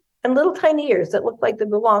feet and little tiny ears that looked like they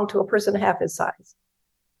belonged to a person half his size.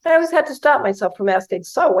 I always had to stop myself from asking,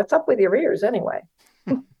 "So, what's up with your ears anyway?"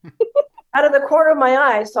 Out of the corner of my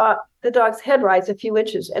eye, I saw the dog's head rise a few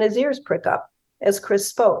inches and his ears prick up as Chris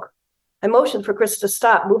spoke. I motioned for Chris to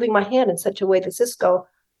stop, moving my hand in such a way that Cisco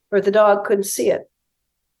or the dog couldn't see it.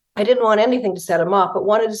 I didn't want anything to set him off, but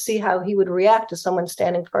wanted to see how he would react to someone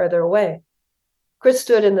standing farther away. Chris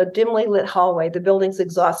stood in the dimly lit hallway, the building's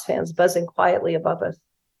exhaust fans buzzing quietly above us.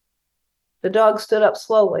 The dog stood up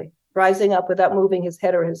slowly, rising up without moving his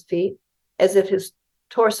head or his feet, as if his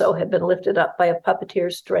torso had been lifted up by a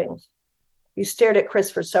puppeteer's strings. He stared at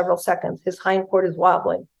Chris for several seconds, his hindquarters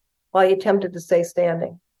wobbling, while he attempted to stay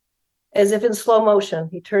standing. As if in slow motion,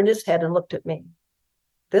 he turned his head and looked at me.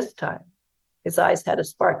 This time, his eyes had a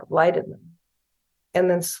spark of light in them. And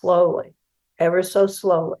then slowly, ever so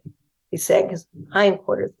slowly, he sank his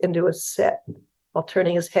hindquarters into a sit while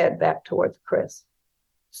turning his head back towards Chris.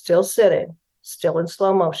 Still sitting, still in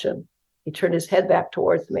slow motion, he turned his head back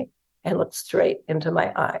towards me and looked straight into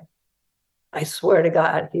my eye. I swear to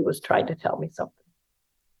God, he was trying to tell me something.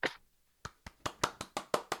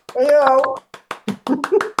 Yo.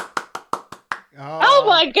 Oh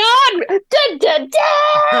my God! Dun, dun, dun!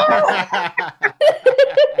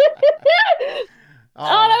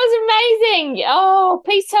 Oh, that was amazing! Oh,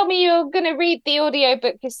 please tell me you're going to read the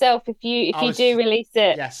audiobook yourself if you do release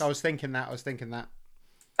it. Yes, I was thinking that.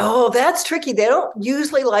 Oh, that's tricky. They don't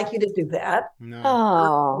usually like you to do that. No.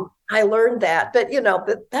 Oh, I learned that, but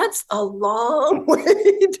that's a long way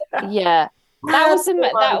down. yeah. That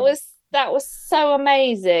was so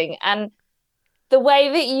amazing, and the way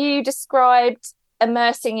that you described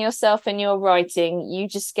immersing yourself in your writing, you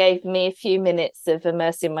just gave me a few minutes of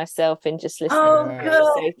immersing myself in just listening. Oh, to good.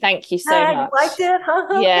 So thank you so much. You liked it,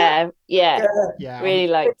 huh? Yeah. Yeah, Really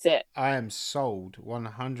liked it. I am sold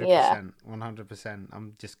 100%. Yeah. 100%.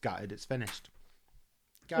 I'm just gutted it's finished.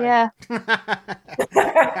 Go. Yeah.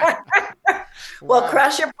 Well,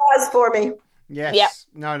 crash your pause for me. Yes. Yep.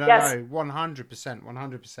 No. Yes.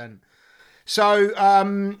 100%.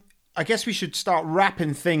 So, I guess we should start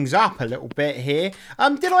wrapping things up a little bit here.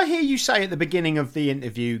 Did I hear you say at the beginning of the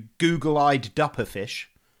interview, "Google-eyed dupperfish"?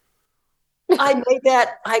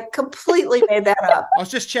 I completely made that up. I was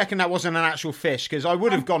just checking that wasn't an actual fish, because I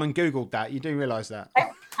would have gone and Googled that. You do realise that?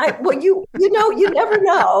 Well, you never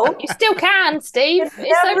know. You still can, Steve. You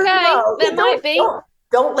It's never okay. know. There might be.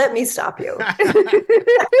 Don't let me stop you.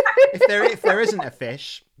 If there isn't a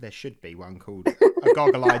fish, there should be one called a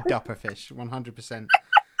goggle-eyed dupperfish. 100%.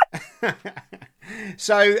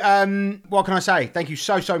 So, what can I say? Thank you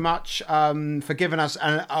so much for giving us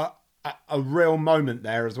a real moment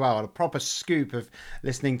there as well, a proper scoop of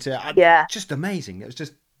listening to. Just amazing. It was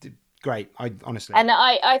just great. I honestly, and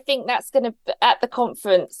I think that's going to, at the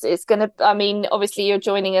conference, it's going to, I mean, obviously you're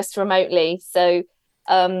joining us remotely, so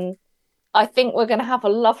I think we're going to have a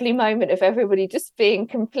lovely moment of everybody just being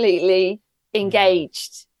completely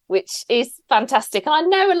engaged, which is fantastic. And I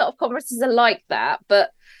know a lot of conferences are like that,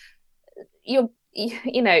 but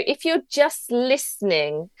if you're just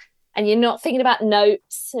listening and you're not thinking about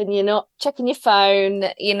notes and you're not checking your phone,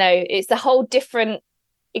 it's a whole different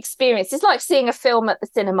experience. It's like seeing a film at the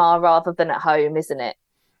cinema rather than at home, isn't it?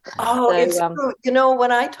 Oh, so, it's true.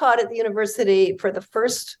 When I taught at the university for the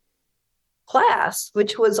first class,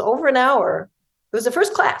 which was over an hour, it was the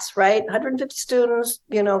first class, right? 150 students,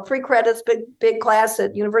 3 credits, big class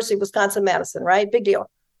at University of Wisconsin-Madison, right? Big deal.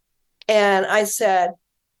 And I said,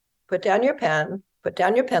 put down your pen, put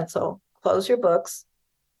down your pencil, close your books,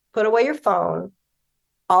 put away your phone.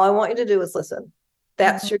 All I want you to do is listen.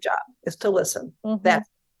 That's your job, is to listen.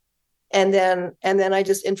 And then I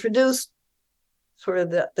just introduced sort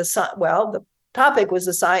of the topic was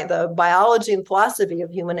the biology and philosophy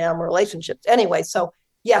of human-animal relationships. Anyway, so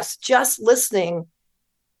yes, just listening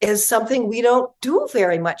is something we don't do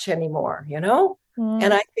very much anymore,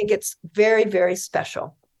 And I think it's very, very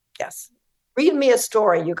special. Yes. Read me a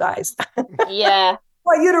story, you guys. Yeah. I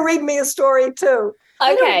want you to read me a story too.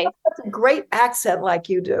 Okay. That's a great accent like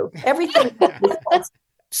you do. Everything is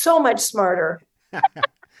so much smarter.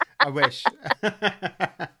 I wish.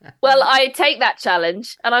 Well, I take that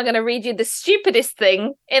challenge, and I'm going to read you the stupidest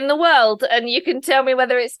thing in the world, and you can tell me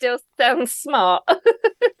whether it still sounds smart.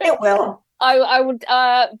 It will. I would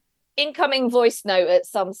incoming voice note at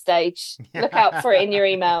some stage. Look out for it in your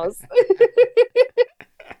emails.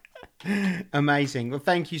 Amazing. Well,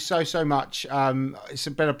 thank you so much. It's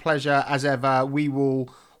been a pleasure as ever. We will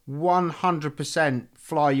 100%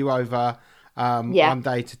 fly you over one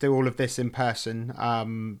day to do all of this in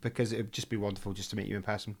person, because it would just be wonderful just to meet you in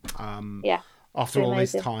person. After all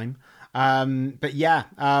this time. But yeah,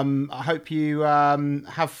 I hope you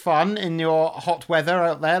have fun in your hot weather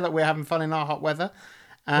out there, that we're having fun in our hot weather.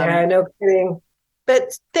 Yeah, no kidding.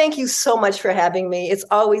 But thank you so much for having me. It's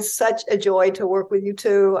always such a joy to work with you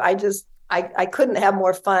two. I couldn't have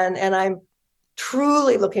more fun, and I'm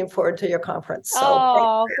truly looking forward to your conference.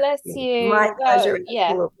 So bless you. My pleasure.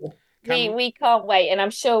 Yeah. We can't wait, and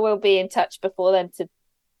I'm sure we'll be in touch before then to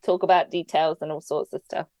talk about details and all sorts of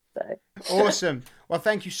stuff. So awesome. Well,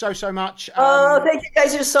 thank you so much. Thank you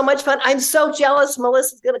guys. You're so much fun. I'm so jealous.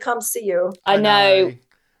 Melissa's going to come see you. I know.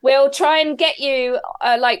 We'll try and get you,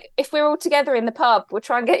 if we're all together in the pub, we'll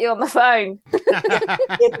try and get you on the phone.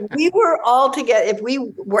 If we were all together, if we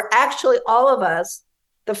were actually all of us,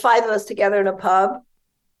 the five of us together in a pub,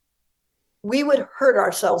 we would hurt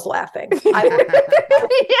ourselves laughing.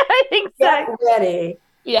 I think so. Get ready.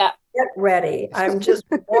 Yeah. Get ready. I'm just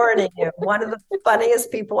warning you. One of the funniest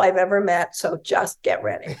people I've ever met. So just get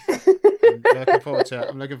ready. I'm looking forward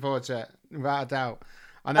to it. Without a doubt.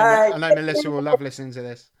 I know Melissa will love listening to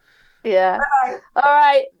this. Yeah. Bye. All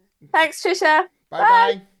right. Thanks, Trisha.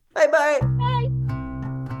 Bye. Bye. Bye. Bye.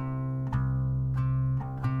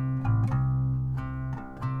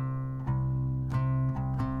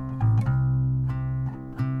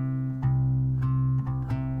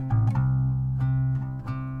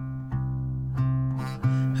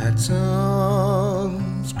 At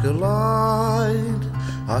times collide,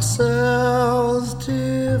 ourselves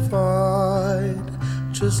divide,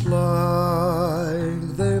 just like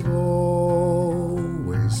they've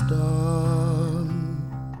always done.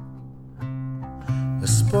 A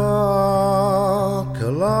spark, a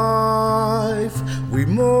life, we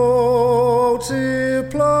multiply.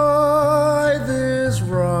 This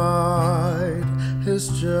ride has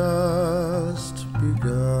just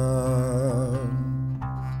begun.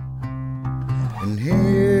 And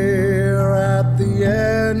here at the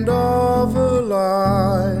end of a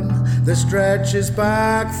line that stretches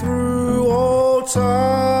back through all time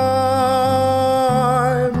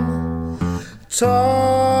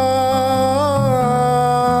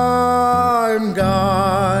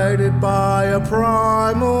guided by a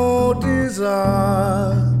primal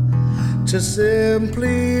desire to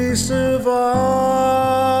simply survive.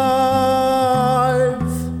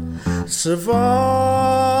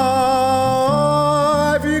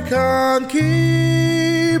 You can't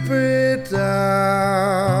keep it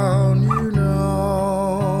down, you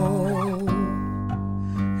know.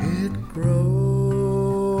 It grows.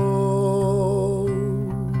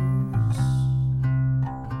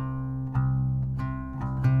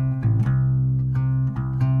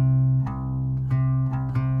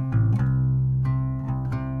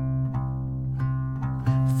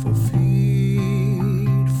 For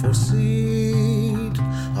feed, for seed,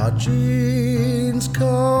 our genes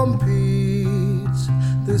compete.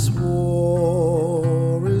 This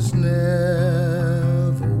war is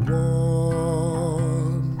never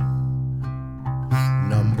won.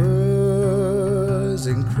 Numbers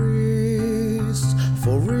increase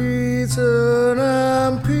for reason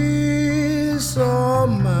and peace. Our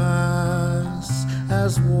mass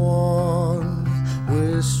as one,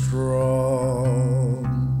 we're strong.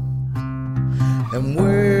 And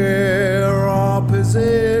where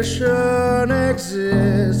opposition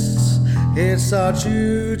exists, it's our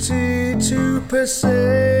duty to persist,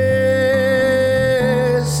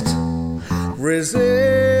 resist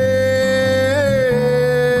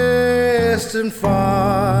and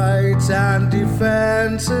fight and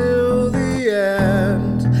defend till the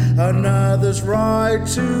end. Another's right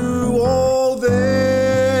to all this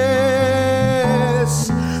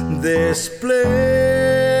bliss,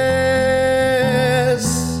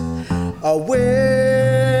 a wish,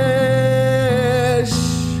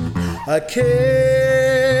 a kiss.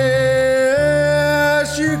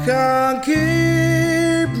 You can't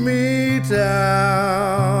keep me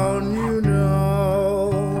down, you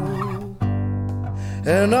know,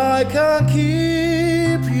 and I can't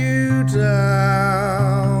keep you down.